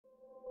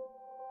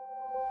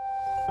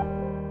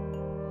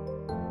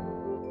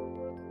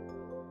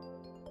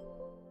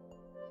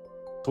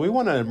So we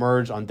want to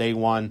emerge on day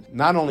one,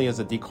 not only as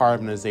a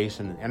decarbonization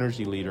and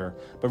energy leader,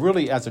 but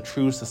really as a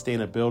true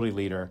sustainability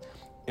leader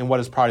in what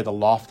is probably the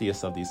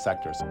loftiest of these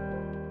sectors.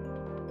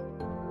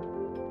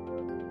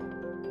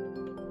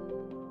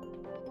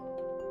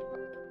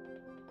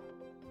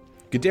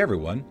 Good day,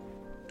 everyone,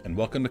 and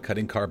welcome to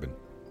Cutting Carbon.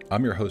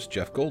 I'm your host,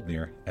 Jeff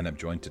Goldneer, and I'm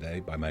joined today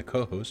by my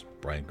co-host,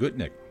 Brian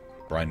Gutnick.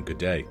 Brian, good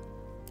day.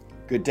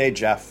 Good day,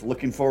 Jeff.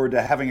 Looking forward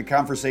to having a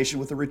conversation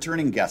with a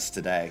returning guest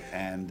today,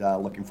 and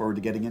looking forward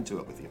to getting into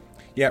it with you.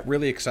 Yeah,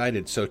 really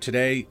excited. So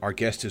today, our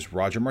guest is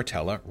Roger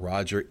Martella.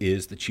 Roger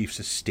is the Chief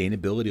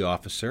Sustainability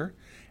Officer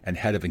and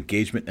Head of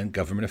Engagement and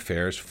Government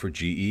Affairs for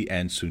GE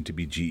and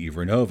soon-to-be GE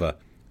Vernova.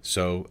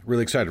 So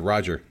really excited.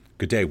 Roger,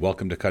 good day.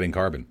 Welcome to Cutting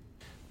Carbon.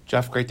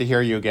 Jeff, great to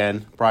hear you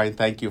again. Brian,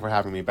 thank you for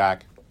having me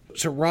back.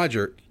 So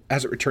Roger,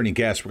 as a returning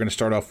guest, we're going to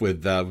start off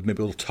with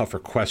maybe a little tougher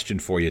question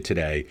for you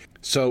today.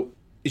 So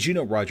as you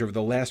know, Roger, over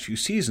the last few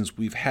seasons,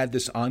 we've had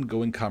this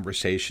ongoing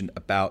conversation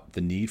about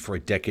the need for a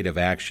decade of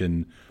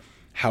action,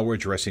 how we're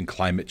addressing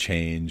climate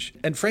change,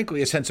 and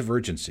frankly, a sense of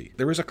urgency.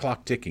 There is a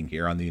clock ticking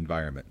here on the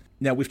environment.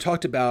 Now, we've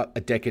talked about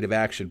a decade of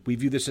action. We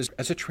view this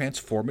as a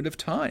transformative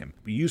time.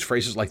 We use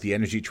phrases like the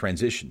energy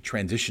transition.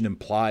 Transition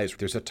implies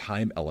there's a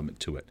time element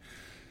to it.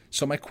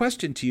 So my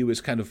question to you is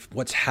kind of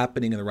what's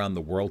happening around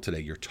the world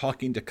today. You're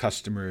talking to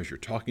customers, you're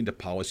talking to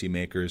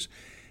policymakers,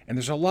 and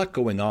there's a lot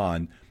going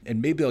on.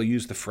 And maybe I'll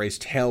use the phrase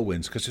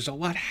tailwinds because there's a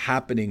lot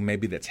happening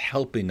maybe that's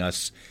helping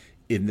us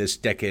in this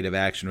decade of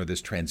action or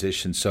this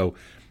transition. So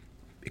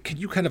can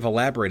you kind of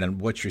elaborate on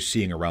what you're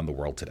seeing around the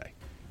world today?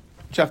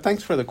 Jeff,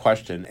 thanks for the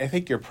question. I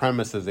think your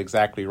premise is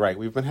exactly right.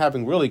 We've been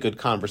having really good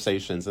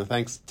conversations, and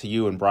thanks to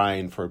you and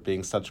Brian for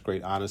being such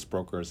great honest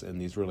brokers in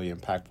these really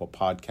impactful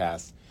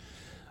podcasts.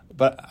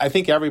 But I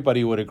think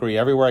everybody would agree,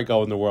 everywhere I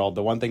go in the world,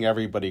 the one thing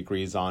everybody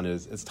agrees on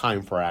is it's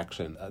time for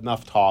action.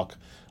 Enough talk,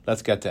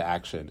 let's get to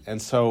action.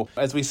 And so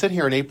as we sit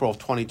here in April of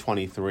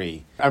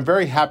 2023, I'm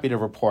very happy to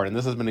report, and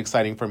this has been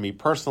exciting for me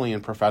personally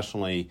and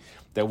professionally,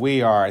 that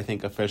we are, I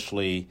think,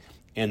 officially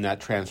in that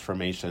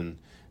transformation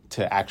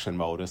to action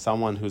mode. As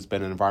someone who's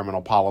been in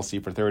environmental policy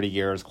for 30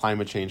 years,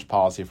 climate change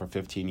policy for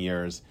 15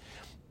 years,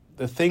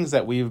 the things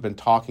that we've been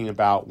talking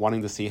about,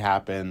 wanting to see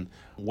happen,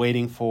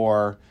 waiting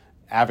for,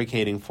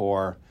 advocating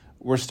for,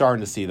 we're starting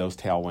to see those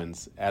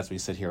tailwinds as we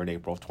sit here in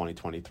April of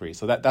 2023.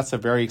 So that's a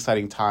very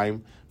exciting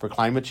time for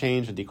climate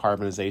change and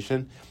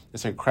decarbonization.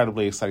 It's an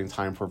incredibly exciting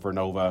time for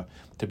Vernova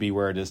to be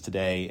where it is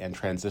today and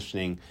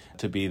transitioning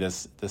to be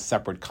this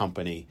separate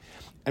company.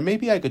 And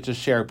maybe I could just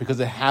share,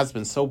 because it has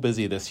been so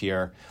busy this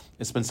year,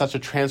 it's been such a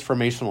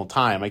transformational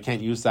time. I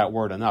can't use that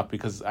word enough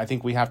because I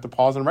think we have to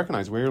pause and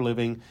recognize we're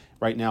living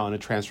right now in a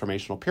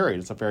transformational period.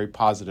 It's a very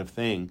positive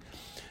thing.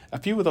 A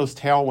few of those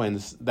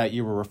tailwinds that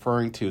you were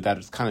referring to that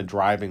is kind of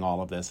driving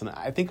all of this, and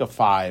I think of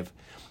five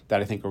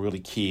that I think are really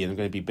key and are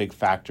going to be big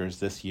factors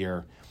this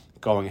year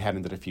going ahead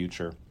into the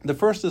future. The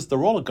first is the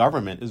role of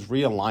government is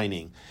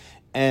realigning,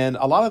 and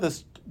a lot of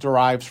this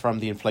derives from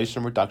the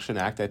Inflation Reduction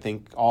Act. I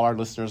think all our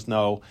listeners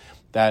know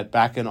that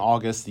back in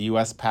August, the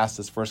U.S. passed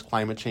its first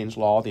climate change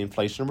law, the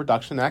Inflation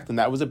Reduction Act, and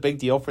that was a big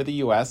deal for the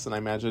U.S., and I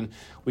imagine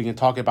we can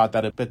talk about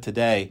that a bit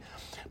today.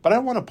 But I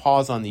want to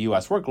pause on the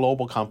U.S. We're a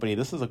global company.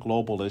 This is a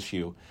global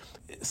issue.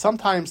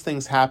 Sometimes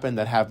things happen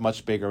that have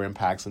much bigger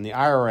impacts, and the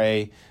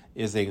IRA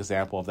is an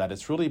example of that.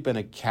 It's really been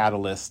a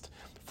catalyst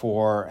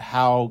for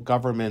how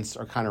governments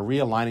are kind of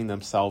realigning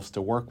themselves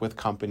to work with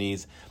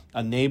companies,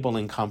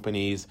 enabling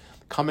companies,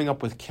 coming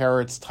up with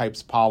carrots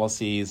types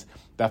policies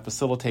that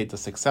facilitate the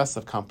success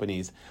of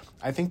companies.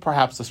 I think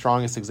perhaps the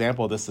strongest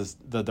example of this is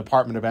the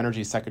Department of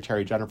Energy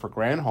Secretary Jennifer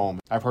Granholm.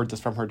 I've heard this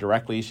from her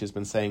directly. She's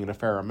been saying it a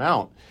fair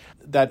amount,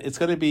 that it's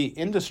going to be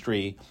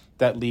industry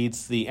that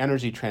leads the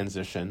energy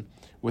transition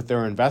with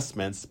their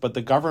investments, but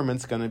the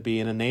government's going to be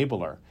an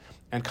enabler.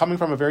 And coming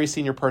from a very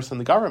senior person in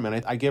the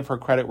government, I give her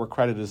credit where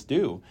credit is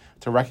due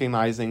to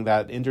recognizing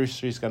that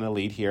industry is going to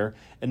lead here,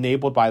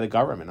 enabled by the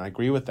government. And I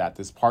agree with that.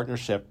 This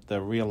partnership, the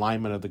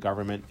realignment of the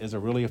government is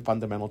a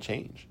fundamental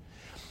change.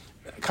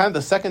 Kind of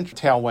the second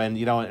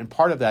tailwind, and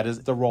part of that is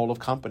the role of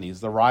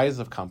companies, the rise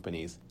of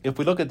companies. If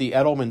we look at the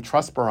Edelman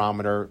Trust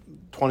Barometer,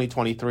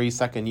 2023,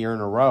 second year in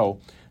a row,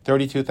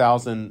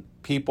 32,000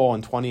 people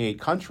in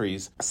 28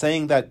 countries,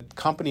 saying that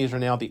companies are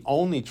now the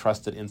only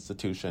trusted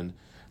institution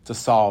to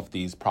solve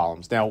these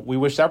problems. Now, we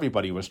wish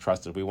everybody was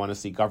trusted. We want to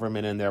see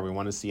government in there. We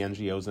want to see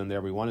NGOs in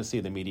there. We want to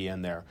see the media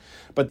in there.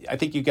 But I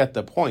think you get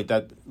the point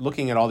that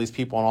looking at all these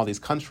people in all these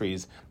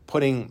countries,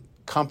 putting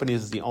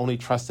companies as the only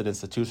trusted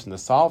institution to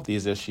solve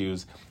these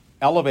issues,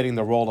 elevating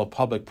the role of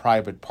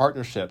public-private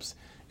partnerships.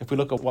 If we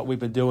look at what we've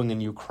been doing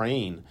in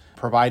Ukraine,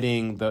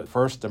 providing the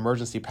first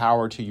emergency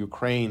power to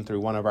Ukraine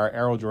through one of our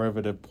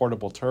aeroderivative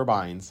portable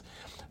turbines,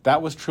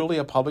 that was truly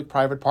a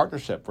public-private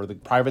partnership where the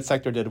private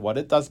sector did what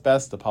it does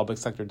best, the public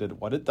sector did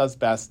what it does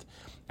best,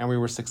 and we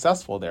were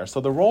successful there.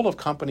 So the role of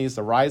companies,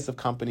 the rise of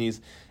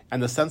companies,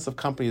 and the sense of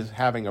companies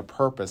having a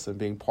purpose and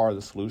being part of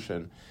the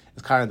solution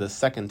is kind of the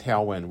second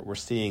tailwind we're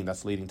seeing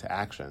that's leading to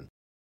action.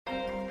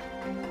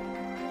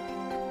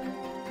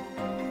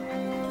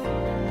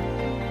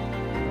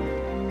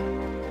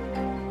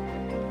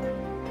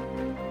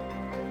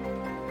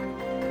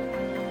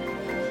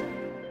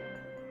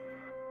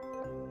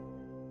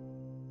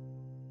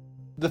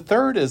 The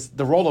third is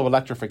the role of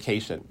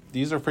electrification.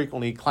 These are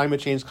frequently climate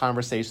change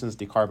conversations,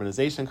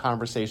 decarbonization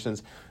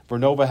conversations.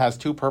 Vernova has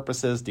two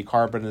purposes,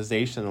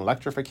 decarbonization and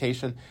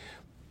electrification.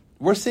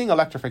 We're seeing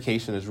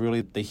electrification as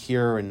really the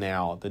here and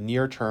now, the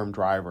near-term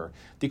driver.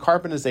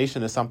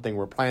 Decarbonization is something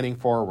we're planning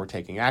for, we're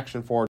taking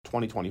action for,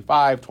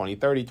 2025,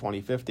 2030,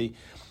 2050.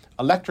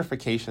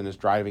 Electrification is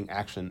driving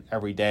action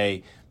every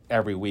day,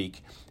 every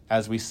week,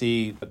 as we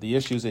see the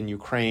issues in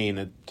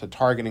Ukraine, to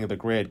targeting of the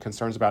grid,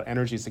 concerns about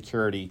energy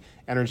security,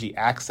 energy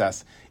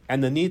access,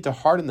 and the need to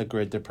harden the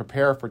grid to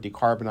prepare for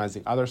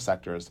decarbonizing other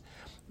sectors.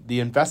 The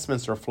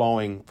investments are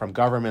flowing from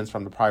governments,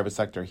 from the private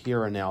sector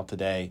here and now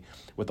today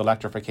with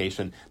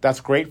electrification. That's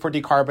great for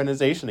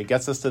decarbonization. It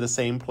gets us to the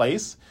same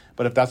place.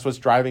 But if that's what's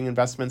driving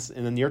investments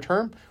in the near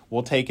term,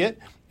 we'll take it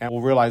and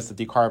we'll realize that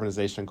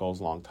decarbonization goes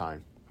a long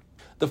time.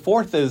 The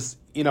fourth is,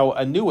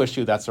 a new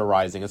issue that's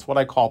arising. It's what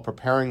I call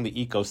preparing the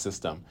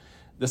ecosystem.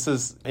 This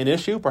is an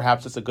issue,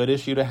 perhaps it's a good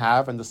issue to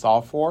have and to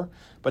solve for,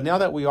 but now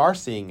that we are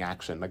seeing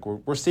action, like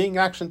we're seeing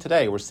action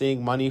today, we're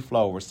seeing money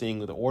flow, we're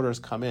seeing the orders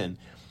come in,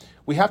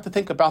 we have to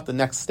think about the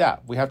next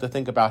step. We have to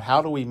think about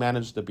how do we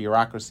manage the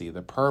bureaucracy,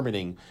 the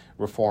permitting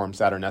reforms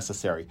that are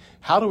necessary?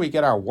 How do we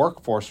get our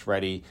workforce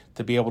ready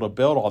to be able to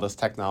build all this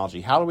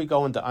technology? How do we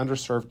go into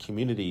underserved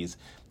communities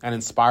and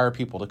inspire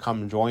people to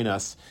come and join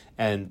us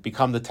and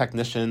become the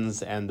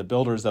technicians and the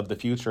builders of the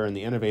future and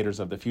the innovators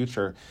of the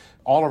future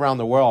all around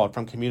the world,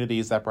 from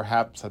communities that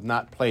perhaps have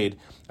not played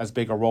as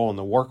big a role in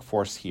the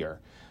workforce here?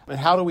 And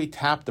how do we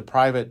tap the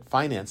private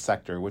finance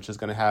sector, which is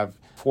going to have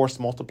force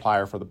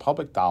multiplier for the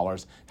public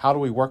dollars? How do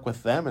we work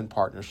with them in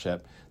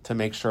partnership to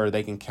make sure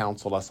they can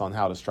counsel us on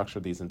how to structure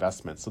these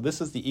investments? So this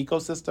is the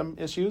ecosystem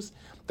issues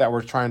that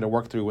we're trying to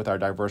work through with our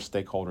diverse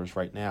stakeholders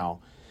right now.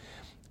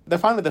 Then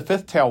finally, the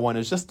fifth tail one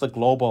is just the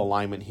global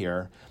alignment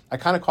here. I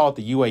kind of call it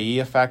the UAE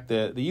effect.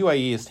 The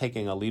UAE is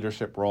taking a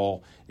leadership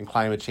role in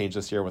climate change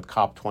this year with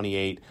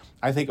COP28.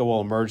 I think it will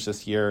emerge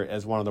this year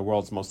as one of the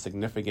world's most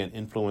significant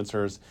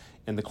influencers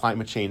in the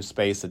climate change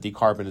space, the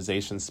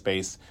decarbonization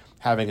space,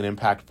 having an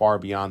impact far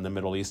beyond the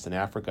Middle East and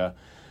Africa.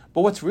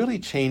 But what's really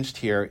changed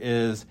here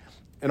is,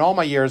 in all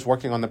my years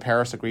working on the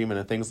Paris Agreement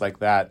and things like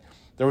that,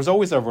 there was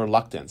always a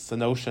reluctance, the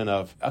notion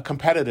of a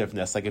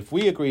competitiveness. Like if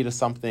we agree to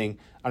something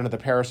under the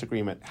Paris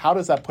Agreement, how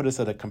does that put us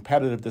at a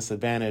competitive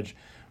disadvantage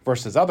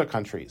versus other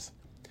countries?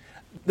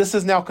 This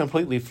is now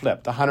completely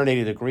flipped,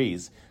 180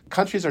 degrees.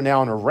 Countries are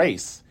now in a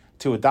race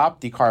to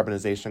adopt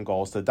decarbonization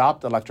goals, to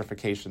adopt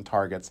electrification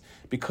targets,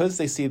 because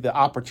they see the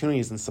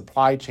opportunities in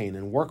supply chain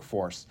and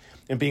workforce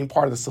and being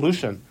part of the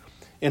solution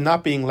and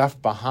not being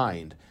left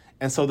behind.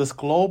 And so this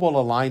global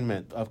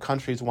alignment of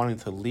countries wanting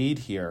to lead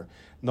here,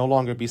 no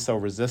longer be so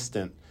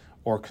resistant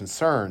or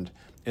concerned,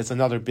 is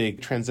another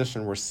big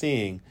transition we're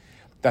seeing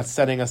that's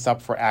setting us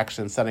up for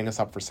action, setting us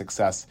up for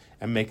success,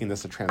 and making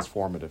this a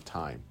transformative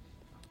time.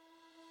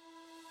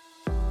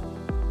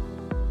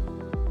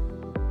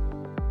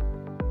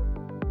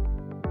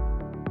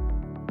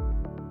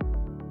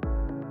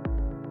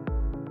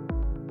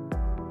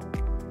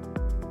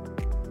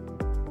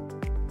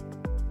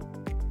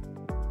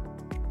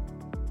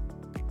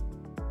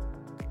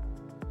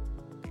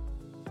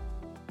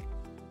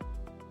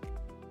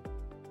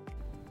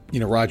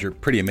 Roger,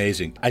 pretty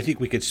amazing. I think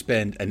we could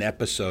spend an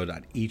episode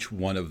on each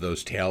one of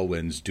those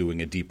tailwinds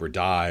doing a deeper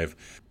dive.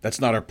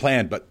 That's not our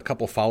plan, but a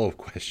couple follow-up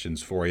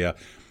questions for you.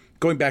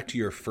 Going back to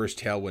your first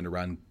tailwind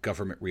around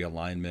government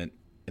realignment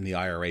and the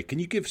IRA, can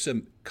you give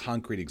some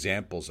concrete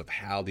examples of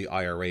how the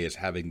IRA is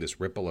having this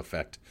ripple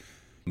effect,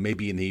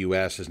 maybe in the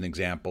U.S. as an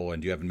example,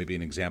 and do you have maybe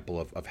an example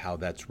of how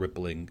that's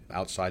rippling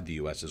outside the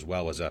U.S. as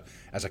well as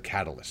a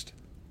catalyst?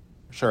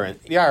 Sure. And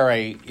the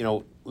IRA,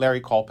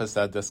 Larry Culp has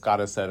said this, Scott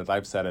has said it,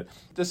 I've said it.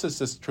 This has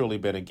just truly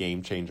been a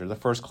game changer. The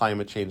first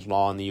climate change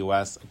law in the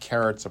U.S., a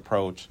carrots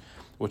approach,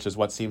 which is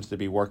what seems to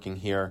be working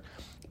here.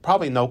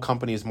 Probably no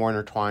company is more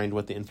intertwined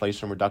with the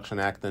Inflation Reduction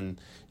Act than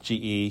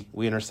GE.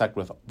 We intersect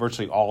with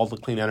virtually all the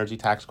clean energy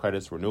tax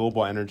credits,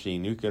 renewable energy,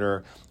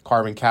 nuclear,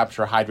 carbon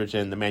capture,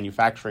 hydrogen, the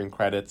manufacturing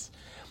credits.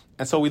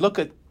 And so we look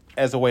at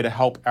as a way to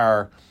help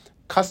our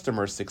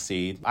customers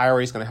succeed.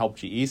 IRA is going to help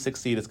GE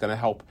succeed. It's going to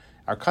help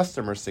our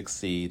customers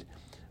succeed.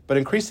 But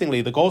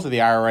increasingly, the goals of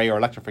the IRA are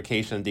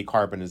electrification and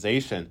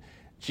decarbonization.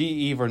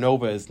 GE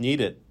Vernova is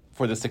needed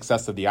for the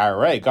success of the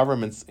IRA.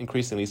 Government's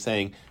increasingly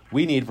saying,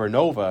 we need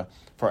Vernova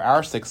for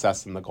our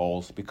success in the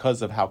goals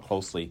because of how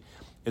closely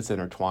it's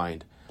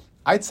intertwined.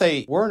 I'd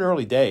say we're in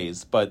early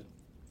days, but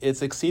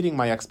it's exceeding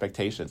my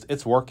expectations.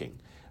 It's working,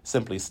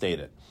 simply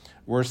stated.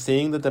 We're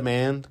seeing the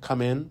demand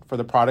come in for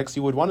the products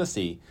you would want to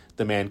see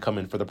demand come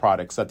in for the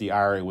products that the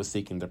IRA was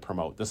seeking to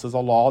promote. This is a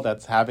law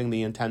that's having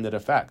the intended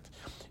effect.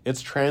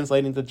 It's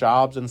translating to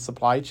jobs and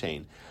supply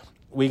chain.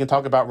 We can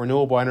talk about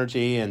renewable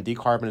energy and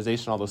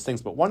decarbonization, all those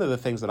things, but one of the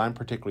things that I'm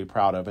particularly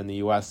proud of in the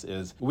U.S.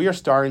 is we are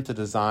starting to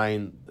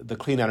design the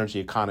clean energy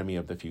economy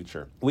of the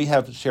future. We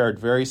have shared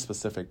very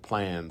specific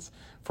plans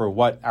for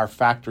what our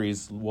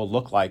factories will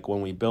look like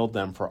when we build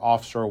them for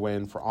offshore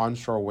wind, for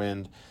onshore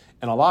wind,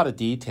 in a lot of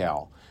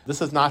detail.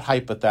 This is not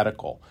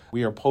hypothetical.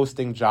 We are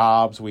posting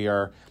jobs, we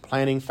are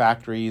planning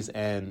factories,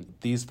 and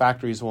these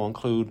factories will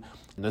include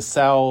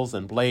nacelles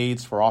and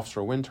blades for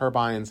offshore wind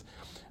turbines.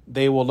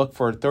 They will look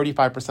for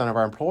 35% of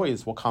our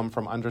employees will come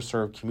from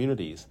underserved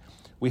communities.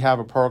 We have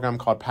a program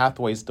called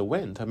Pathways to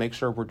Win to make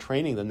sure we're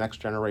training the next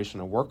generation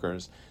of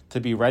workers to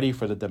be ready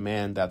for the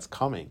demand that's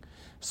coming.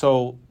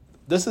 So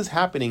this is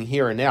happening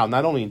here and now,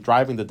 not only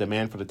driving the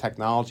demand for the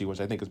technology, which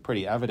I think is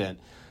pretty evident,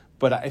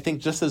 but I think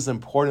just as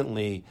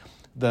importantly,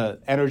 the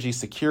energy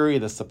security,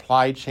 the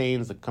supply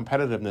chains, the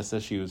competitiveness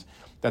issues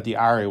that the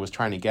IRA was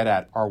trying to get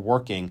at are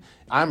working.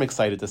 I'm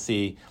excited to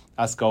see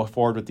us go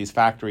forward with these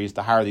factories,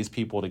 to hire these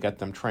people, to get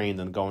them trained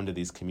and go into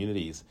these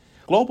communities.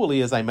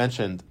 Globally, as I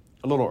mentioned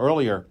a little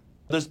earlier,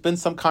 there's been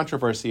some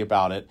controversy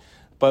about it,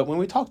 but when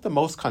we talk to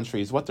most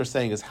countries, what they're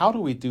saying is, how do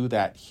we do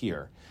that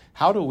here?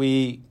 How do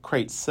we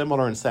create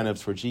similar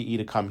incentives for GE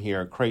to come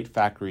here, create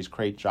factories,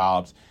 create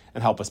jobs,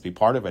 and help us be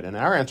part of it? And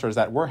our answer is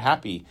that we're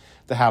happy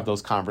to have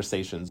those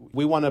conversations.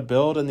 We want to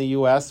build in the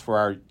U.S. for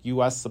our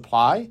U.S.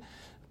 supply,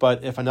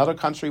 but if another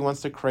country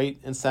wants to create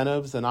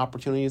incentives and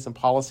opportunities and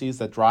policies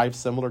that drive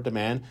similar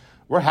demand,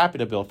 we're happy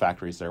to build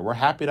factories there. We're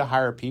happy to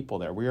hire people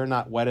there. We are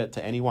not wedded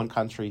to any one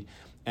country,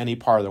 any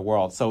part of the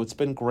world. So it's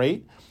been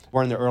great.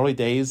 We're in the early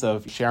days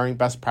of sharing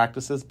best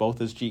practices,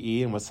 both as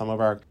GE and with some of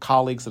our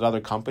colleagues at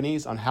other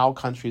companies, on how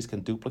countries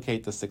can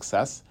duplicate the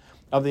success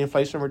of the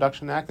Inflation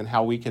Reduction Act and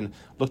how we can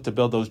look to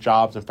build those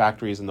jobs and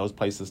factories in those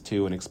places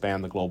too and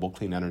expand the global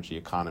clean energy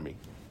economy.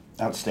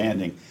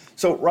 Outstanding.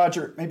 So,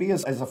 Roger, maybe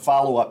as a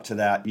follow-up to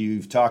that,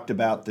 you've talked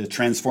about the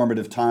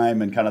transformative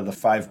time and kind of the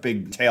 5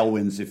 big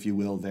tailwinds, if you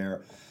will,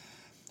 there.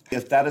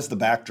 If that is the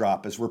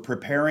backdrop, as we're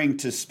preparing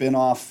to spin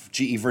off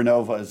GE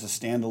Vernova as a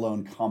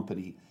standalone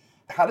company,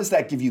 how does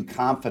that give you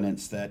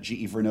confidence that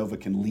GE Vernova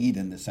can lead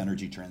in this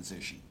energy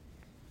transition?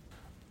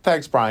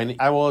 Thanks, Brian.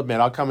 I will admit,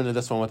 I'll come into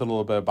this one with a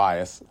little bit of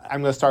bias.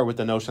 I'm going to start with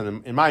the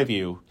notion, in my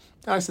view,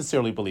 and I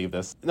sincerely believe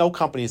this, no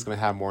company is going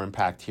to have more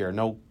impact here.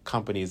 No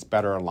company is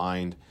better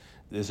aligned.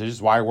 This is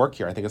just why I work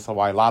here. I think it's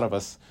why a lot of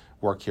us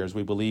work here, is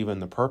we believe in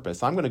the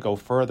purpose. I'm going to go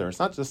further. It's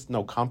not just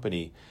no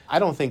company. I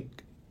don't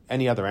think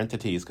any other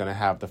entity is going to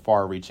have the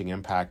far-reaching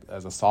impact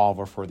as a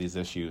solver for these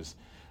issues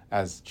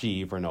as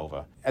GE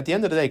Vernova. At the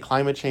end of the day,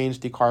 climate change,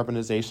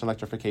 decarbonization,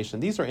 electrification,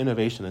 these are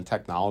innovation and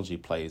technology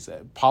plays.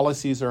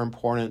 Policies are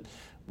important.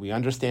 We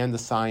understand the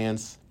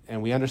science,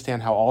 and we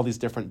understand how all these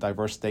different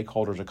diverse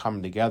stakeholders are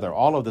coming together.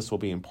 All of this will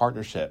be in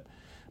partnership.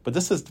 But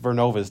this is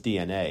Vernova's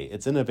DNA.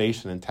 It's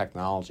innovation and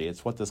technology.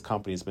 It's what this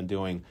company has been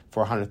doing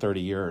for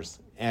 130 years.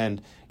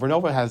 And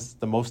Vernova has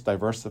the most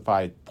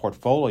diversified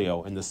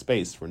portfolio in the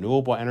space: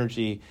 renewable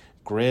energy,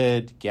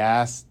 grid,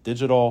 gas,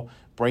 digital,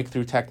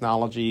 breakthrough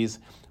technologies.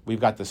 We've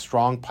got the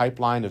strong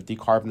pipeline of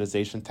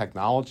decarbonization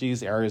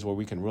technologies, areas where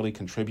we can really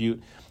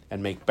contribute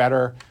and make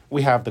better.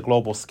 We have the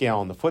global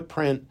scale and the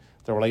footprint,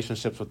 the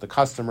relationships with the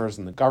customers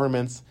and the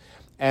governments.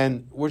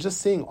 And we're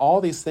just seeing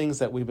all these things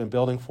that we've been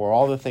building for,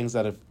 all the things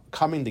that have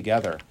coming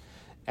together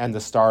and the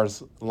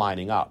stars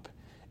lining up.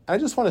 And I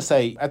just want to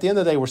say, at the end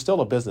of the day, we're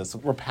still a business.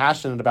 We're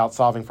passionate about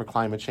solving for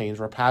climate change.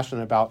 We're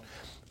passionate about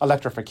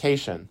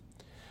electrification.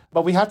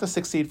 But we have to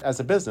succeed as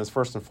a business,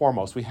 first and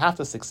foremost. We have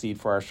to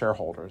succeed for our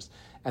shareholders.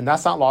 And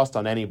that's not lost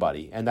on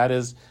anybody. And that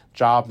is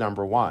job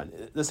number one.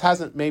 This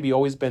hasn't maybe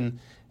always been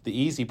the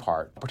easy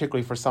part,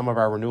 particularly for some of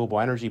our renewable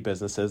energy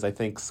businesses. I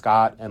think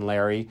Scott and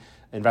Larry,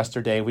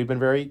 Investor Day, we've been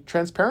very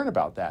transparent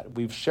about that.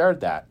 We've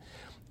shared that.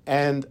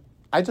 And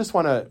I just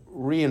want to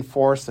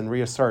reinforce and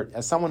reassert,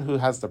 as someone who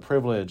has the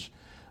privilege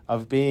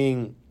of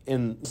being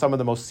in some of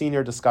the most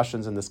senior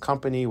discussions in this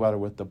company, whether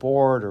with the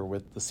board or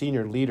with the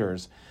senior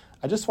leaders,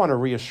 I just want to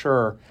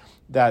reassure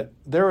that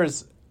there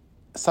is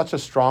such a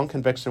strong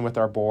conviction with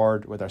our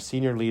board, with our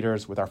senior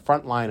leaders, with our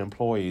frontline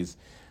employees,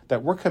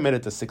 that we're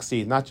committed to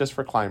succeed, not just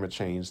for climate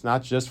change,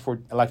 not just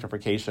for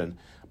electrification,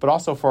 but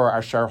also for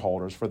our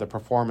shareholders, for the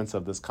performance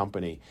of this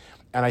company.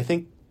 And I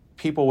think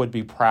people would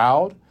be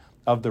proud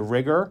of the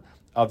rigor,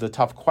 of the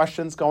tough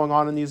questions going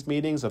on in these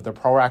meetings, of the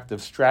proactive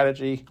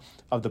strategy,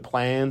 of the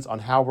plans on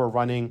how we're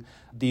running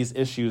these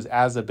issues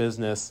as a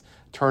business,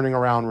 turning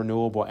around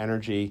renewable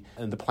energy,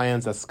 and the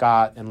plans that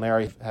Scott and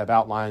Larry have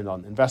outlined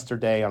on Investor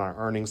Day, on our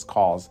earnings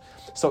calls.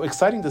 So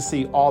exciting to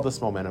see all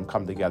this momentum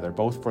come together,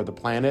 both for the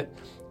planet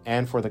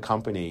and for the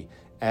company,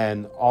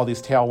 and all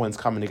these tailwinds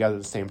coming together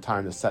at the same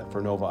time to set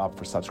Vernova up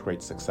for such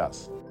great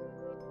success.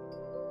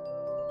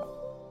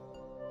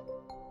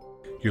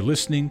 You're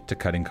listening to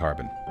Cutting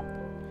Carbon.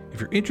 If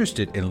you're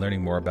interested in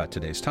learning more about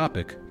today's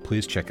topic,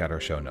 please check out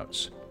our show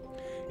notes.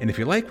 And if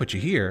you like what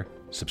you hear,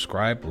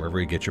 subscribe wherever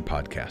you get your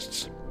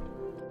podcasts.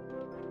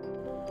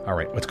 All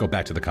right, let's go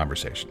back to the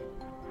conversation.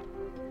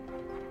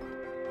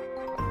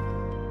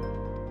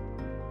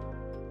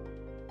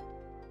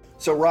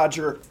 So,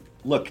 Roger,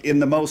 look, in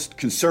the most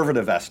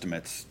conservative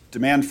estimates,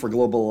 demand for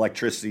global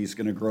electricity is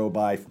going to grow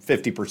by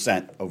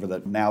 50% over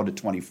the now to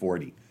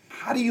 2040.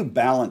 how do you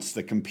balance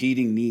the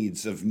competing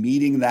needs of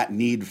meeting that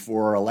need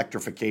for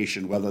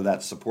electrification, whether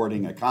that's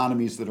supporting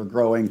economies that are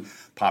growing,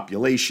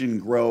 population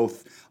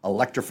growth,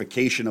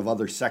 electrification of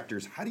other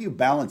sectors? How do you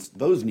balance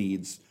those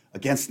needs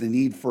against the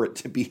need for it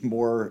to be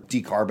more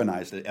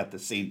decarbonized at the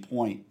same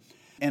point?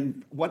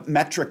 And what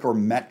metric or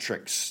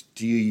metrics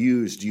do you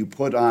use? Do you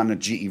put on a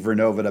GE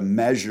Vernova to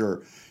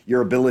measure your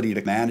ability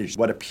to manage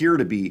what appear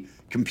to be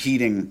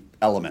competing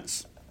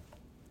elements?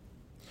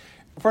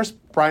 First,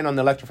 Brian, on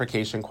the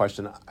electrification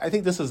question, I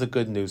think this is a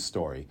good news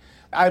story.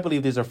 I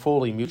believe these are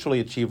fully mutually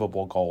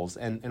achievable goals.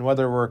 And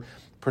whether we're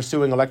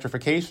pursuing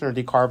electrification or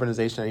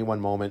decarbonization at any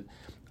one moment,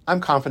 I'm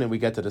confident we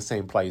get to the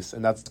same place,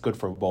 and that's good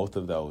for both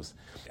of those.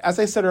 As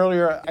I said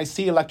earlier, I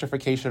see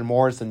electrification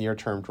more as the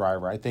near-term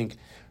driver. I think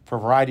for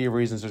a variety of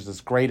reasons, there's this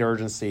great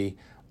urgency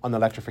on the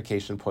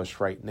electrification push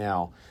right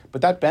now.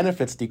 But that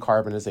benefits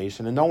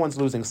decarbonization, and no one's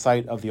losing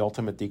sight of the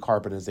ultimate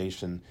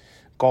decarbonization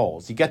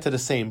goals. You get to the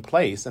same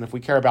place, and if we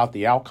care about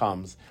the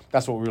outcomes,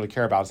 that's what we really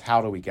care about, is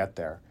how do we get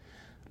there.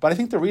 But I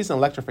think the reason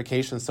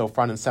electrification is so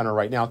front and center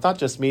right now, it's not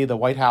just me. The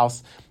White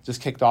House just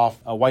kicked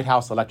off a White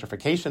House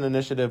electrification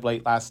initiative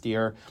late last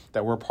year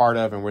that we're part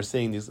of, and we're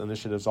seeing these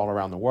initiatives all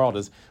around the world,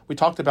 is we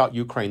talked about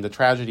Ukraine, the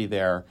tragedy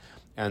there,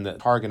 and the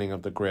targeting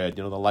of the grid,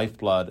 the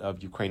lifeblood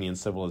of Ukrainian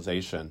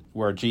civilization,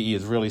 where GE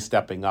is really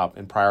stepping up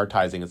and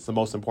prioritizing. It's the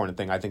most important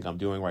thing I think I'm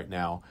doing right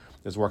now,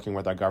 is working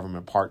with our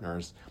government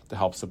partners to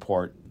help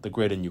support the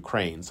grid in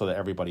Ukraine so that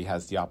everybody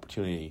has the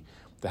opportunity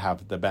to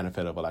have the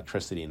benefit of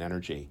electricity and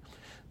energy.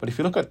 But if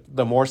you look at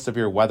the more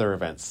severe weather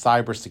events,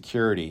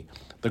 cybersecurity,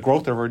 the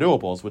growth of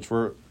renewables, which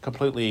we're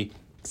completely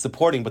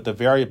supporting, but the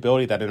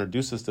variability that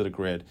introduces to the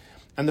grid,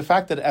 and the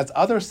fact that as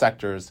other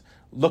sectors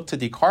look to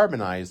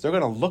decarbonize, they're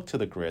going to look to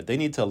the grid. They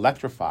need to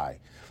electrify.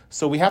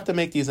 So we have to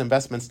make these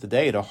investments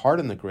today to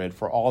harden the grid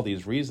for all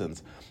these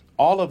reasons.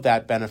 All of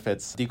that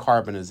benefits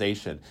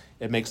decarbonization.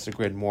 It makes the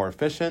grid more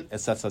efficient. It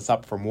sets us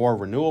up for more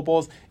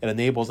renewables. It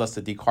enables us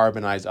to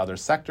decarbonize other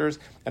sectors,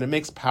 and it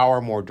makes power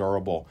more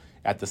durable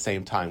at the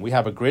same time. We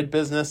have a grid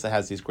business that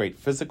has these great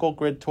physical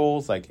grid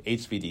tools like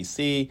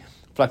HVDC,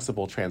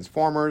 flexible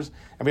transformers,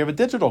 and we have a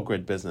digital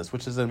grid business,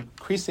 which is an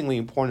increasingly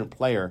important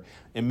player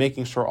in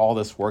making sure all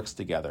this works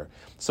together.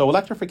 So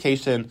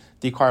electrification,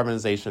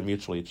 decarbonization,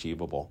 mutually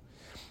achievable.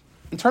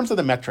 In terms of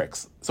the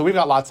metrics, so we've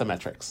got lots of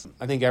metrics.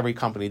 I think every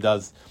company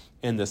does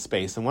in this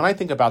space. And when I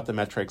think about the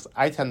metrics,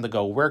 I tend to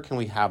go, where can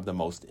we have the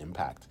most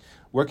impact?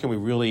 Where can we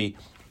really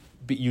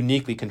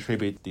uniquely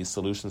contribute these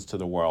solutions to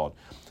the world?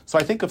 So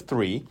I think of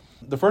three.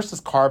 The first is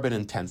carbon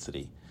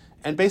intensity.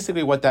 And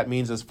basically what that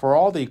means is for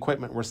all the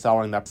equipment we're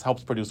selling that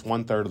helps produce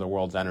 1/3 of the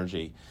world's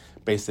energy,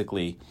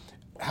 basically,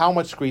 how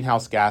much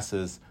greenhouse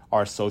gases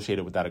are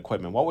associated with that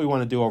equipment. What we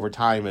want to do over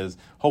time is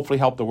hopefully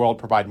help the world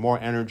provide more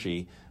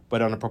energy,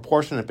 but on a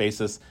proportionate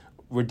basis,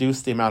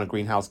 reduce the amount of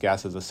greenhouse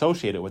gases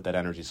associated with that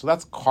energy. So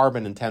that's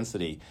carbon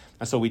intensity.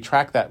 And so we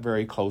track that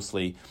very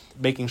closely,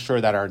 making sure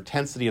that our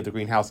intensity of the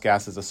greenhouse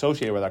gases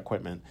associated with our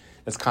equipment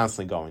is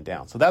constantly going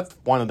down. So that's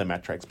one of the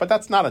metrics, but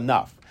that's not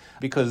enough,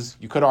 because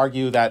you could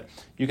argue that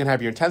you can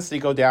have your intensity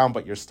go down,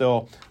 but you're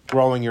still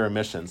growing your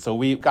emissions. So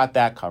we've got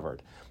that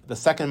covered. The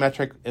second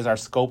metric is our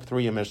Scope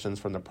 3 emissions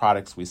from the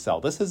products we sell.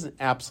 This is an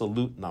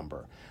absolute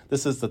number.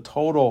 This is the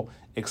total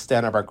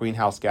extent of our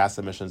greenhouse gas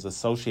emissions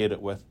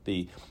associated with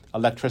the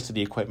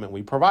electricity equipment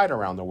we provide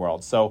around the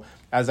world. So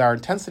as our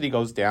intensity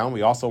goes down,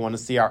 we also want to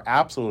see our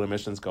absolute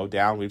emissions go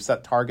down. We've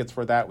set targets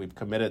for that. We've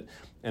committed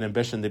an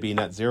ambition to be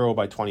net zero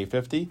by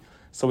 2050.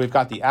 So we've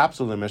got the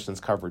absolute emissions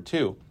covered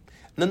too.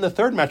 And then the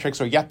third metrics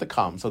are yet to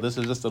come. So this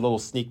is just a little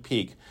sneak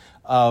peek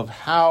of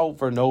how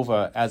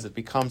Vernova, as it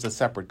becomes a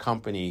separate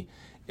company,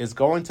 is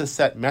going to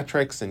set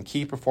metrics and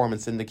key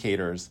performance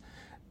indicators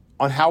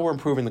on how we're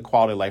improving the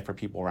quality of life for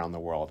people around the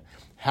world.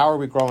 How are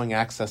we growing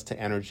access to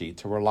energy,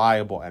 to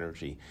reliable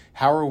energy?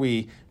 How are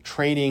we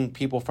training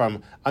people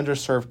from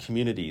underserved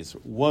communities,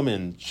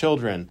 women,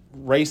 children,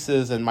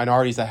 races, and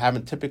minorities that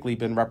haven't typically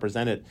been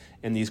represented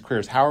in these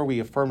careers? How are we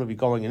affirmatively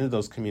going into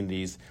those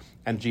communities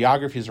and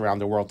geographies around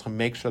the world to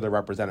make sure they're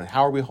represented?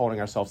 How are we holding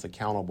ourselves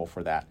accountable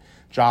for that?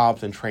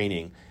 Jobs and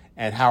training.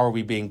 And how are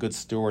we being good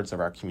stewards of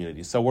our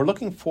community? So we're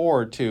looking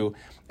forward to,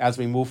 as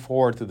we move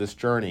forward through this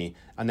journey,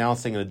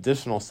 announcing an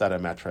additional set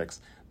of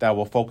metrics that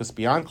will focus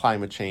beyond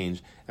climate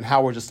change and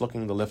how we're just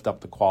looking to lift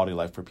up the quality of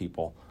life for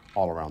people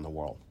all around the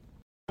world.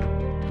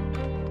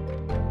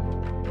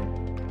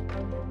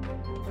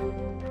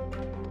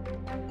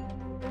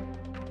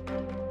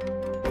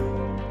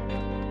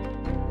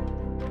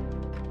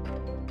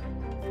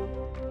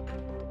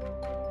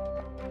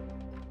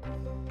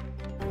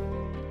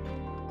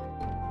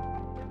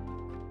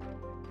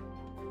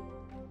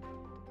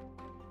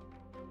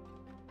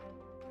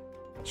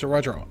 So,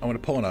 Roger, I want to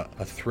pull on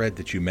a thread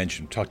that you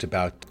mentioned, talked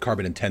about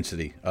carbon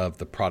intensity of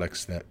the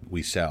products that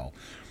we sell.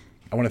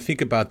 I want to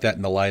think about that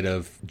in the light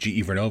of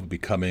GE Vernova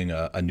becoming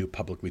a new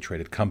publicly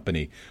traded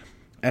company.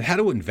 And how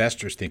do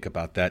investors think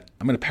about that?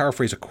 I'm going to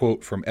paraphrase a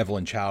quote from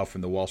Evelyn Chow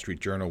from the Wall Street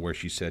Journal, where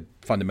she said,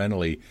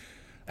 fundamentally,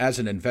 as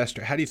an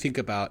investor, how do you think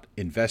about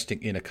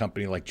investing in a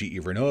company like GE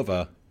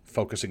Vernova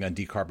focusing on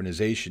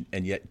decarbonization,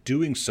 and yet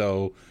doing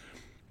so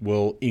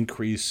will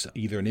increase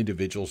either an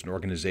individual's and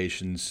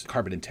organization's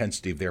carbon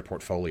intensity of their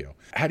portfolio.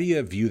 How do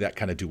you view that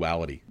kind of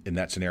duality in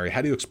that scenario?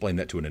 How do you explain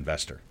that to an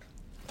investor?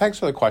 Thanks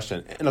for the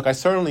question. And look, I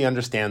certainly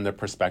understand the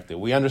perspective.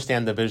 We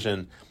understand the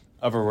vision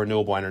of a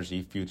renewable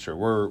energy future.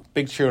 We're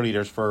big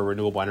cheerleaders for a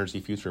renewable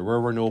energy future. We're a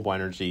renewable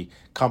energy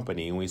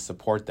company, and we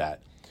support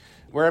that.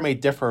 Where I may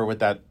differ with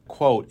that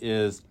quote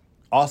is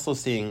also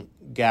seeing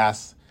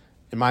gas,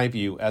 in my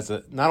view, as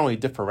a not only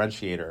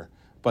differentiator,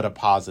 but a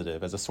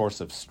positive, as a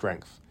source of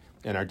strength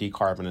in our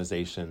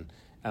decarbonization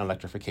and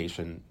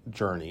electrification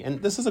journey.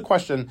 And this is a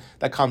question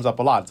that comes up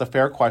a lot. It's a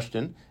fair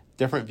question,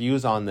 different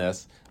views on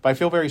this, but I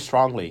feel very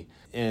strongly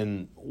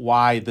in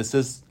why this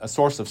is a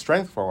source of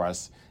strength for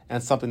us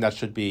and something that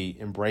should be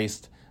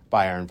embraced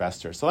by our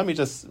investors. So let me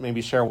just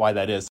maybe share why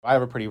that is. I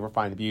have a pretty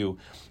refined view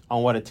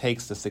on what it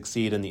takes to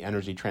succeed in the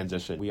energy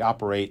transition. We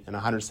operate in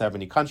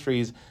 170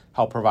 countries,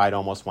 help provide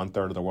almost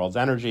 1/3 of the world's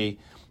energy.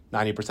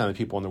 90% of the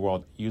people in the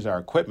world use our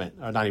equipment,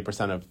 or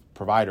 90% of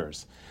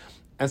providers.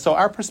 And so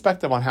our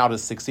perspective on how to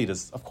succeed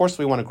is, of course,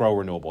 we want to grow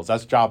renewables.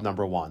 That's job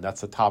number one.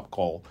 That's the top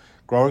goal.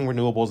 Growing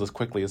renewables as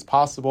quickly as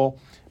possible,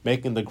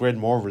 making the grid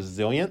more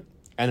resilient,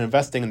 and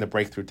investing in the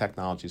breakthrough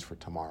technologies for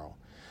tomorrow.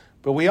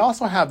 But we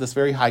also have this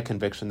very high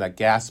conviction that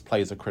gas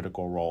plays a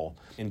critical role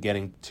in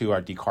getting to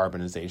our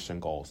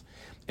decarbonization goals.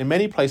 In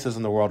many places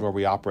in the world where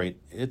we operate,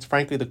 it's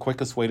frankly the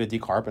quickest way to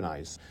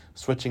decarbonize.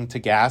 Switching to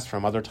gas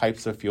from other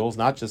types of fuels,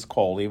 not just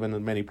coal, even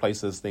in many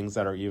places, things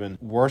that are even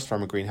worse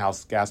from a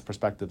greenhouse gas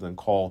perspective than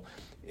coal,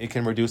 it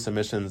can reduce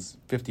emissions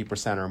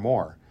 50% or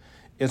more.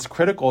 It's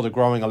critical to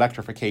growing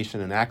electrification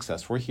and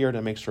access. We're here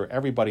to make sure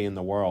everybody in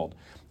the world,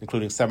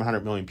 including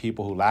 700 million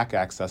people who lack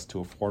access to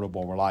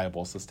affordable,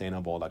 reliable,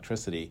 sustainable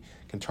electricity,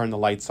 can turn the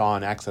lights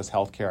on, access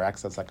healthcare,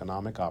 access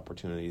economic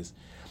opportunities.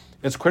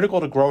 It's critical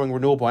to growing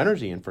renewable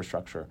energy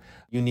infrastructure.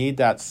 You need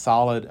that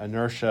solid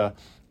inertia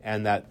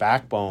and that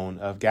backbone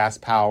of gas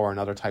power and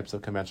other types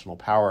of conventional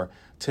power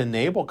to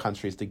enable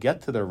countries to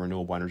get to their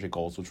renewable energy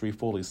goals, which we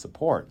fully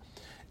support.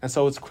 And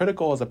so it's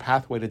critical as a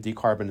pathway to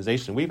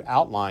decarbonization. We've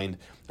outlined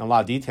in a lot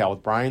of detail,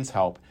 with Brian's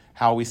help,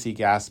 how we see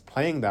gas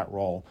playing that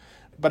role.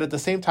 But at the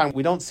same time,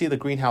 we don't see the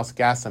greenhouse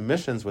gas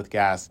emissions with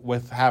gas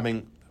with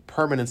having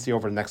permanency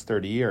over the next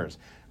 30 years.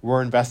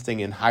 We're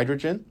investing in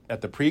hydrogen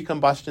at the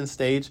pre-combustion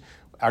stage.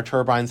 Our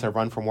turbines have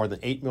run for more than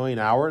 8 million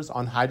hours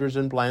on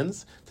hydrogen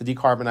blends to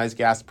decarbonize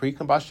gas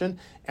pre-combustion,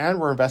 and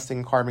we're investing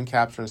in carbon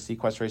capture and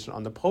sequestration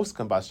on the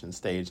post-combustion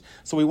stage.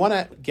 So we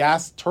want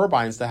gas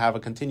turbines to have a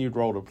continued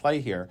role to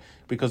play here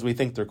because we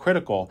think they're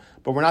critical,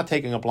 but we're not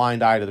taking a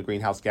blind eye to the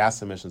greenhouse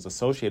gas emissions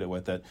associated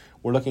with it.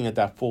 We're looking at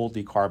that full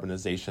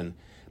decarbonization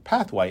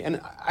pathway.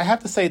 And I have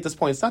to say at this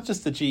point, it's not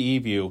just the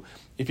GE view.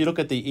 If you look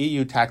at the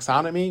EU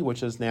taxonomy, which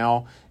has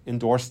now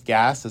endorsed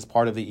gas as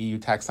part of the EU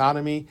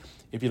taxonomy,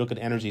 if you look at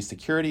energy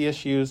security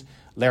issues,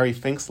 Larry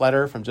Fink's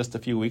letter from just a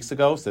few weeks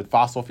ago said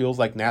fossil fuels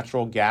like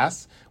natural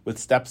gas, with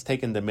steps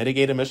taken to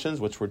mitigate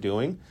emissions, which we're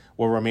doing,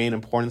 will remain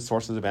important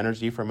sources of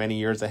energy for many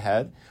years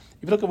ahead.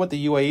 If you look at what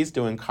the UAE is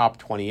doing,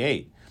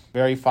 COP28,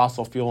 very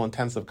fossil fuel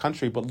intensive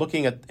country, but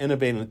looking at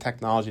innovating the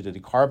technology to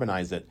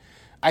decarbonize it,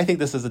 I think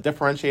this is a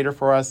differentiator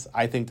for us.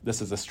 I think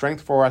this is a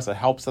strength for us. It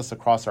helps us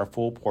across our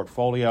full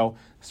portfolio,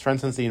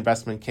 strengthens the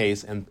investment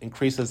case, and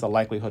increases the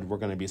likelihood we're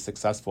going to be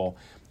successful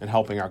in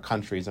helping our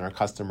countries and our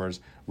customers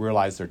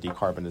realize their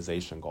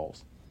decarbonization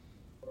goals.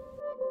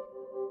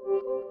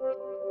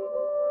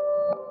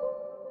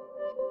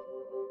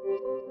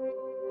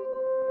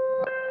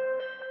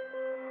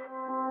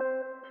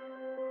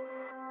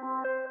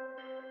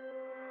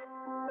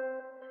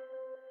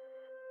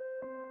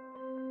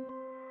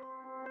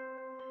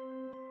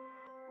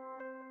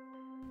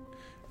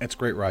 That's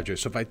great, Roger.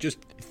 So if I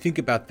just think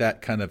about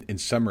that kind of in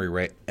summary,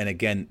 right, and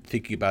again,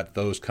 thinking about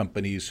those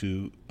companies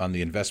who, on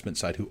the investment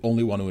side, who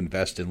only want to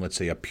invest in, let's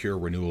say, a pure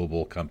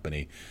renewable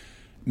company,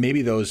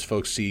 maybe those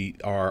folks see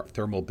our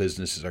thermal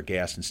businesses, our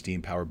gas and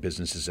steam power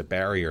business as a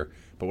barrier.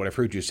 But what I've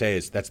heard you say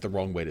is that's the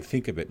wrong way to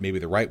think of it. Maybe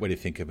the right way to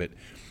think of it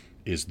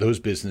is those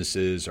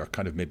businesses are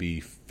kind of maybe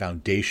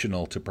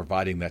foundational to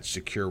providing that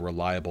secure,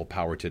 reliable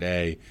power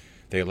today.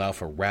 They allow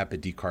for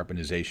rapid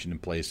decarbonization in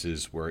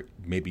places where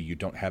maybe you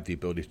don't have the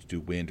ability to do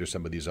wind or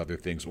some of these other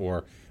things,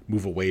 or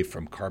move away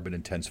from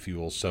carbon-intense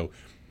fuels. So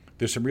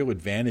there's some real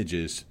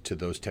advantages to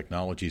those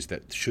technologies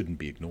that shouldn't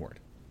be ignored.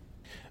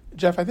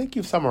 Jeff, I think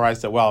you've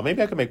summarized it well.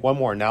 Maybe I could make one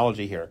more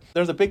analogy here.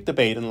 There's a big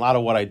debate in a lot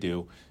of what I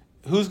do.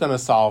 Who's going to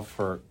solve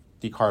for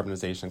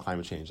decarbonization and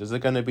climate change? Is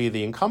it going to be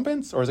the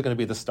incumbents or is it going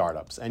to be the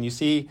startups? And you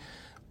see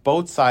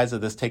both sides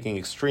of this taking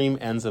extreme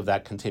ends of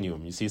that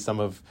continuum. You see some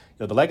of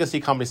the legacy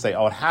companies say,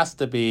 oh, it has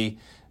to be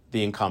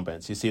the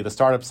incumbents. You see the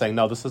startups saying,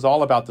 no, this is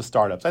all about the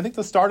startups. I think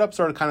the startups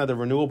are kind of the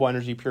renewable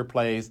energy pure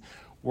plays.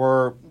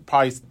 We're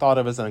probably thought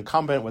of as an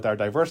incumbent with our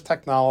diverse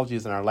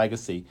technologies and our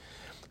legacy.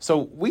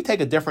 So we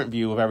take a different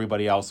view of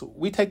everybody else.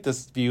 We take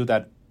this view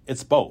that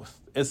it's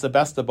both. It's the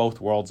best of both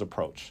worlds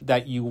approach,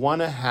 that you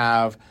want to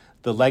have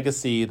the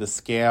legacy, the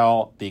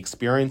scale, the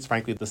experience,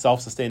 frankly, the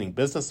self-sustaining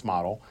business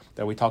model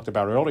that we talked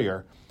about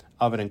earlier,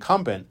 of an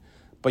incumbent,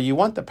 but you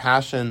want the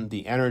passion,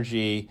 the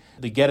energy,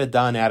 the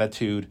get-it-done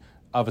attitude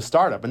of a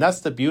startup. And that's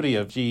the beauty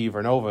of GE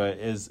Vernova,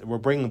 is we're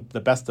bringing the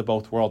best of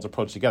both worlds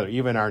approach together.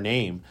 Even our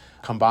name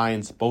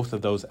combines both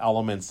of those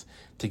elements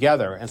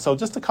together. And so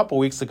just a couple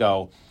weeks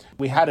ago,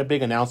 we had a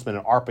big announcement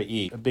at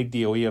ARPA-E, a big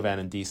DOE event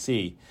in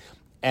DC.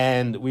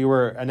 And we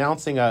were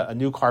announcing a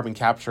new carbon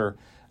capture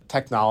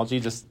technology,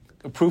 just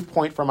a proof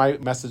point from my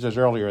messages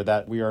earlier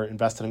that we are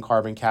invested in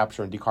carbon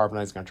capture and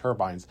decarbonizing our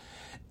turbines.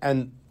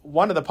 And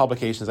one of the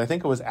publications, I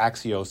think it was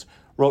Axios,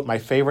 wrote my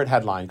favorite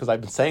headline, because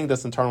I've been saying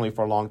this internally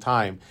for a long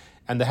time.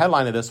 And the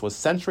headline of this was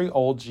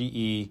 "Century-Old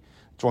GE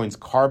Joins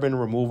Carbon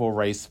Removal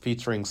Race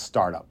Featuring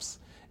Startups."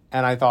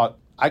 And I thought,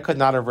 I could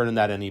not have written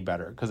that any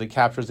better, because it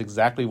captures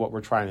exactly what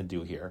we're trying to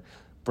do here.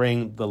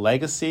 Bring the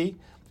legacy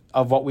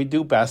of what we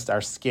do best,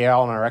 our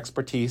scale and our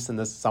expertise in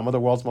this, some of the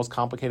world's most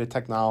complicated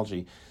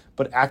technology,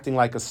 but acting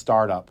like a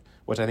startup,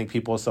 which I think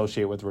people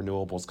associate with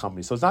renewables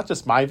companies. So it's not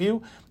just my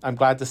view. I'm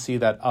glad to see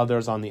that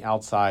others on the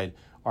outside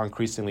are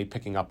increasingly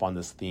picking up on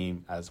this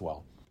theme as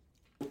well.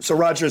 So,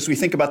 Roger, as we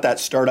think about that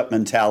startup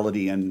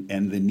mentality and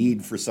the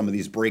need for some of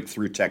these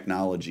breakthrough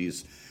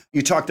technologies,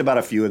 you talked about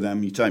a few of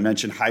them. You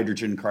mentioned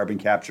hydrogen, carbon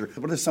capture.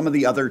 What are some of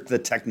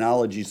the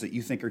technologies that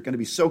you think are going to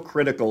be so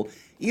critical,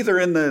 either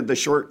in the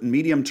short and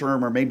medium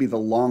term or maybe the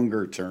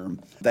longer term,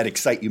 that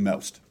excite you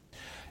most?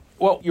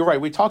 Well, you're right.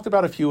 We talked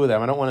about a few of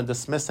them. I don't want to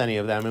dismiss any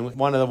of them. And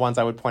one of the ones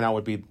I would point out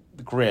would be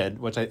the grid,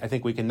 which I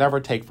think we can never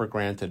take for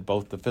granted,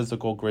 both the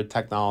physical grid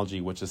technology,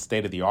 which is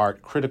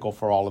state-of-the-art, critical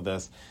for all of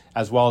this,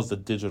 as well as the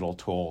digital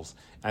tools.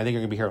 And I think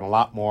you're going to be hearing a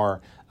lot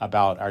more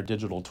about our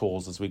digital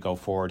tools as we go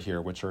forward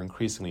here, which are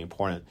increasingly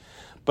important.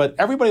 But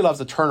everybody loves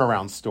a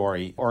turnaround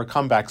story or a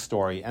comeback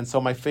story. And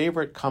so my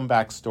favorite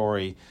comeback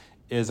story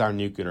is our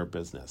nuclear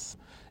business,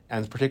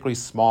 and particularly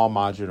small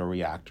modular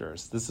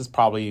reactors. This is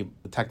probably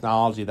the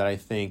technology that I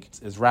think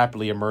is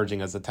rapidly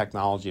emerging as the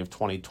technology of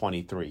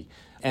 2023.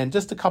 And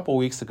just a couple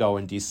weeks ago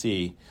in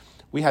DC,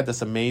 we had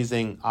this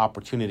amazing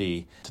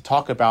opportunity to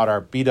talk about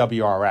our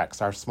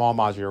BWRX, our small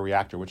modular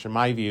reactor, which in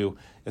my view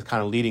is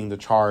kind of leading the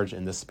charge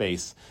in this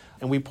space.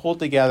 And we pulled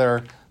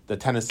together the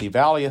Tennessee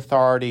Valley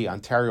Authority,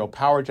 Ontario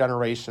Power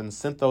Generation,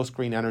 Synthos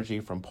Green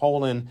Energy from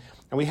Poland,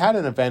 and we had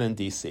an event in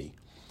DC. It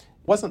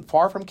wasn't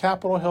far from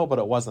Capitol Hill, but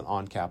it wasn't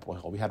on Capitol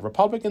Hill. We had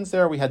Republicans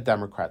there, we had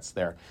Democrats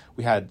there.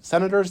 We had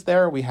senators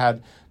there, we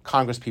had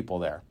Congress people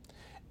there.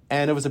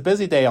 And it was a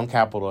busy day on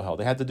Capitol Hill.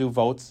 They had to do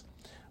votes,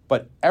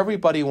 but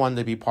everybody wanted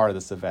to be part of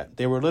this event.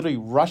 They were literally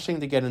rushing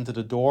to get into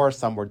the door.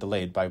 Some were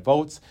delayed by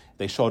votes.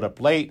 They showed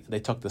up late. They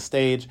took the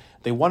stage.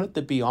 They wanted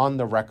to be on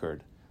the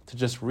record to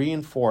just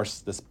reinforce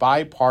this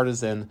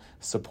bipartisan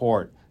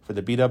support for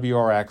the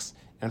BWRX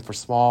and for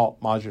small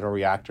modular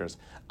reactors.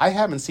 I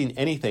haven't seen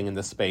anything in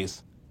this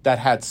space that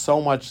had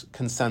so much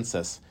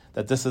consensus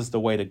that this is the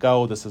way to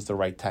go, this is the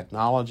right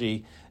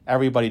technology,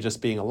 everybody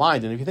just being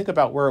aligned. And if you think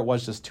about where it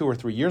was just 2 or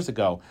 3 years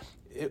ago,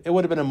 it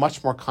would have been a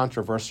much more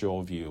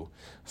controversial view.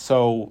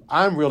 So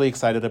I'm really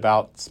excited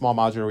about small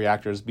modular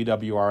reactors,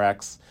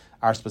 BWRX,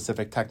 our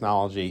specific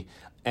technology,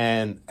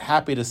 and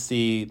happy to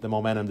see the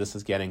momentum this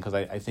is getting, because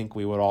I think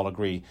we would all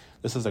agree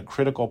this is a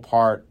critical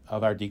part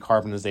of our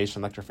decarbonization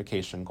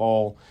electrification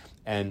goal,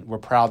 and we're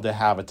proud to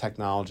have a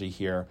technology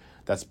here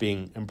that's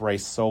being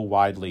embraced so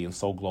widely and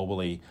so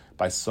globally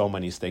by so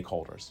many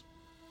stakeholders.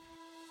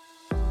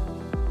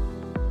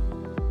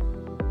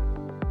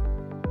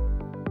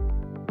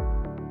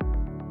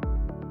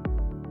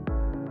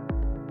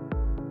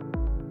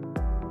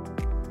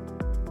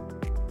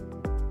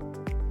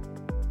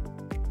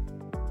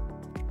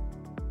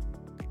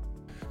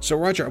 So,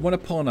 Roger, I want to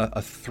pull on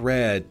a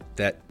thread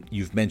that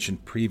you've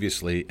mentioned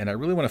previously, and I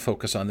really want to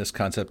focus on this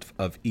concept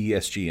of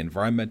ESG,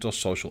 environmental,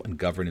 social, and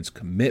governance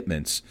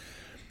commitments.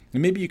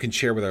 And maybe you can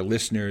share with our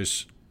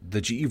listeners the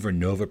GE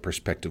Vernova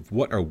perspective.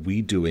 What are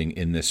we doing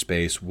in this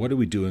space? What are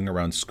we doing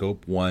around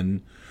Scope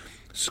 1,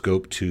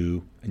 Scope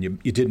 2, and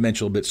you did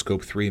mention a little bit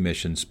Scope 3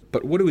 emissions,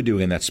 but what are we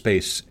doing in that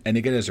space? And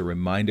again, as a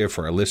reminder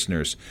for our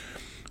listeners,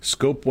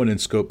 Scope 1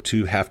 and Scope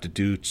 2 have to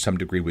do to some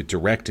degree with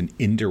direct and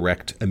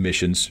indirect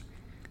emissions,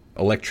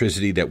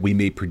 electricity that we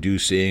may be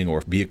producing or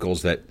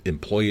vehicles that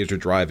employers are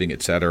driving,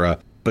 etc.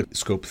 But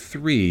Scope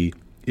 3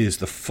 is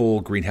the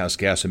full greenhouse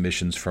gas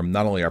emissions from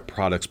not only our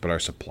products but our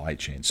supply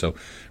chain. So,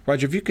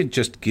 Roger, if you can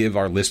just give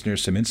our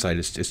listeners some insight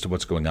as to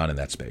what's going on in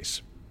that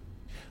space.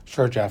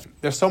 Sure, Jeff.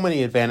 There's so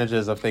many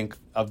advantages, I think,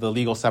 of the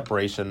legal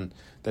separation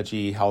that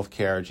GE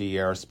Healthcare, GE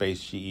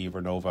Aerospace, GE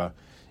Vernova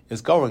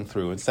is going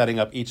through and setting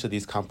up each of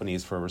these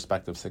companies for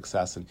respective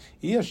success. And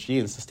ESG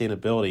and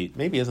sustainability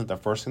maybe isn't the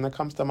first thing that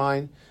comes to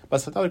mind, but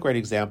it's another great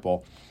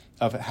example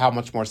of how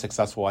much more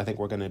successful I think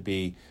we're going to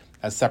be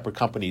as separate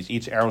companies,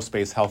 each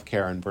Aerospace,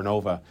 Healthcare, and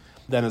Vernova,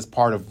 than as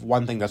part of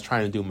one thing that's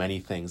trying to do many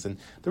things. And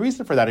the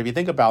reason for that, if you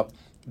think about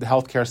the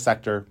healthcare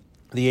sector,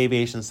 the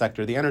aviation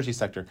sector, the energy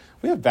sector,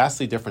 we have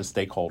vastly different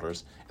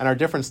stakeholders. And our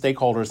different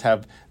stakeholders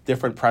have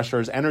different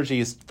pressures. Energy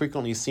is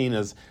frequently seen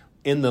as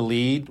in the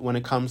lead when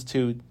it comes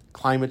to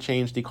climate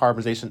change,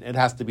 decarbonization. It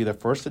has to be the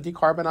first to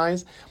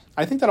decarbonize.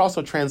 I think that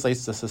also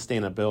translates to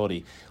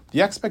sustainability.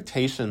 The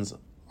expectations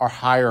are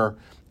higher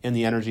in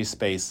the energy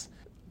space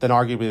than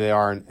arguably they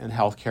are in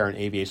healthcare and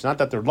aviation. Not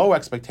that they're low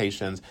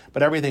expectations,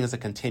 but everything is a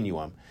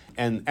continuum.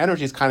 And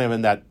energy is kind of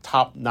in that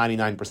top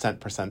 99%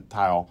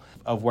 percentile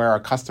of where our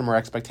customer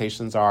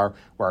expectations are,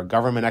 where our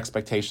government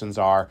expectations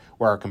are,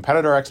 where our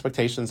competitor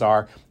expectations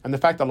are, and the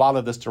fact that a lot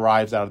of this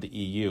derives out of the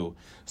EU.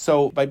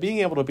 So by being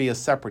able to be a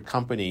separate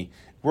company,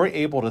 we're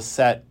able to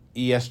set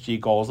ESG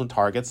goals and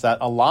targets that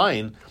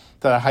align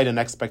to the heightened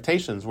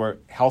expectations, where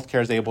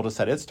healthcare is able to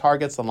set its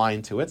targets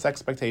aligned to its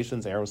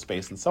expectations,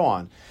 aerospace, and so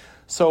on.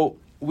 So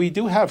we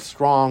do have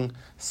strong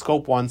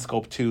Scope 1,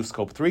 Scope 2,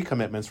 Scope 3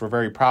 commitments we're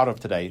very proud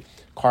of today.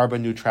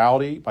 Carbon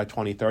neutrality by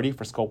 2030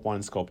 for Scope 1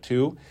 and Scope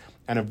 2,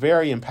 and a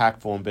very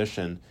impactful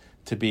ambition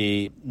to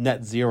be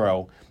net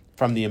zero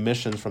from the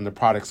emissions from the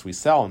products we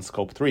sell in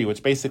Scope 3,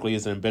 which basically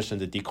is an ambition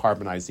to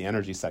decarbonize the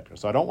energy sector.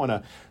 So I don't want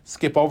to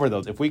skip over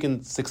those. If we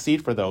can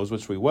succeed for those,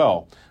 which we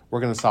will, we're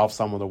going to solve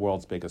some of the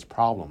world's biggest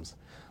problems.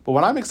 But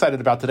what I'm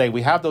excited about today,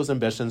 we have those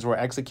ambitions. We're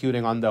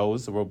executing on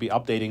those. We'll be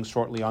updating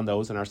shortly on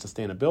those in our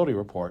sustainability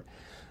report.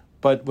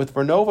 But with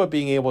Vernova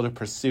being able to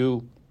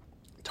pursue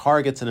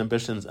targets and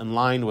ambitions in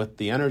line with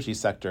the energy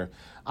sector,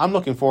 I'm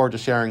looking forward to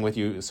sharing with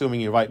you,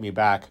 assuming you invite me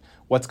back,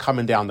 what's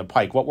coming down the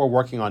pike, what we're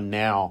working on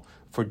now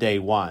for day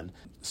one.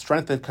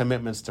 Strengthened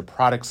commitments to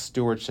product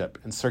stewardship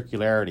and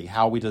circularity,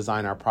 how we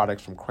design our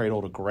products from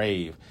cradle to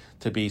grave,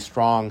 to be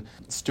strong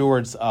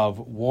stewards of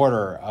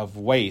water, of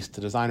waste,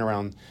 to design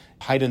around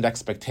heightened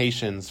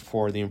expectations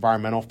for the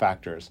environmental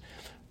factors,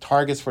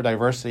 targets for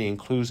diversity and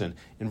inclusion,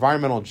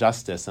 environmental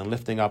justice, and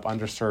lifting up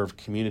underserved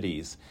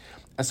communities.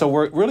 And so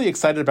we're really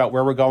excited about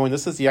where we're going.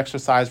 This is the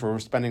exercise where we're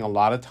spending a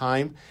lot of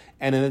time.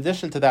 And in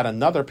addition to that,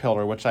 another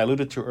pillar, which I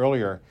alluded to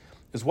earlier,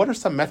 is what are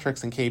some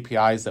metrics and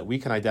KPIs that we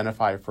can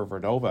identify for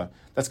Vernova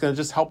that's going to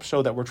just help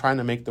show that we're trying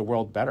to make the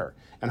world better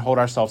and hold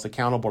ourselves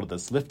accountable to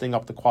this, lifting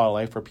up the quality of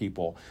life for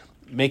people,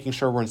 making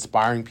sure we're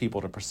inspiring people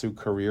to pursue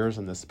careers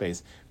in this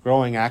space,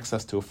 growing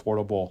access to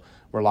affordable,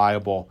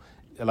 reliable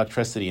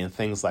electricity and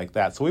things like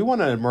that. So we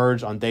want to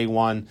emerge on day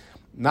one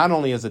not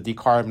only as a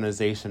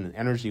decarbonization and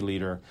energy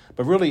leader,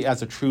 but really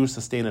as a true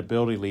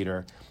sustainability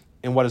leader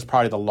in what is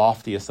probably the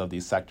loftiest of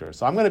these sectors.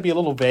 So I'm going to be a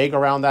little vague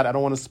around that. I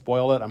don't want to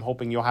spoil it. I'm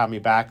hoping you'll have me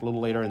back a little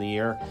later in the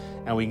year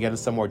and we can get into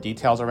some more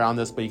details around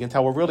this. But you can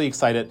tell we're really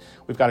excited.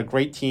 We've got a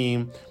great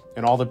team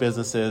and all the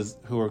businesses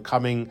who are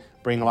coming,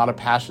 bringing a lot of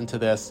passion to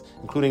this,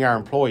 including our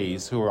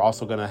employees who are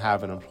also going to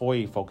have an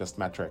employee-focused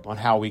metric on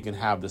how we can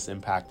have this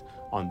impact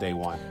on day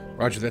one.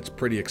 Roger, that's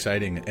pretty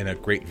exciting and a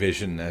great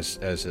vision. As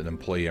an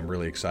employee, I'm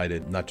really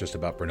excited, not just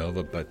about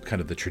Vernova, but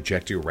kind of the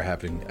trajectory we're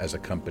having as a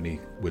company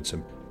with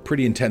some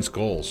pretty intense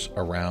goals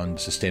around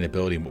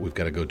sustainability and what we've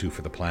got to go do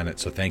for the planet.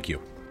 So thank you.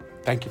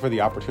 Thank you for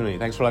the opportunity.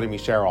 Thanks for letting me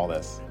share all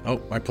this.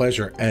 Oh, my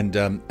pleasure. And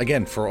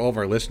again, for all of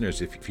our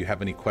listeners, if you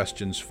have any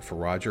questions for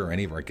Roger or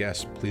any of our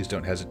guests, please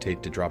don't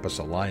hesitate to drop us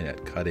a line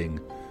at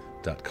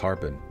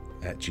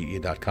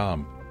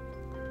cutting.carbon@ge.com.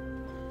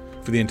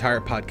 For the entire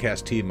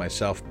podcast team,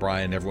 myself,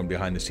 Brian, everyone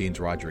behind the scenes,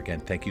 Roger,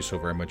 again, thank you so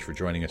very much for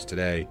joining us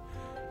today.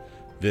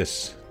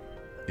 This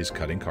is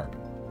Cutting Carbon.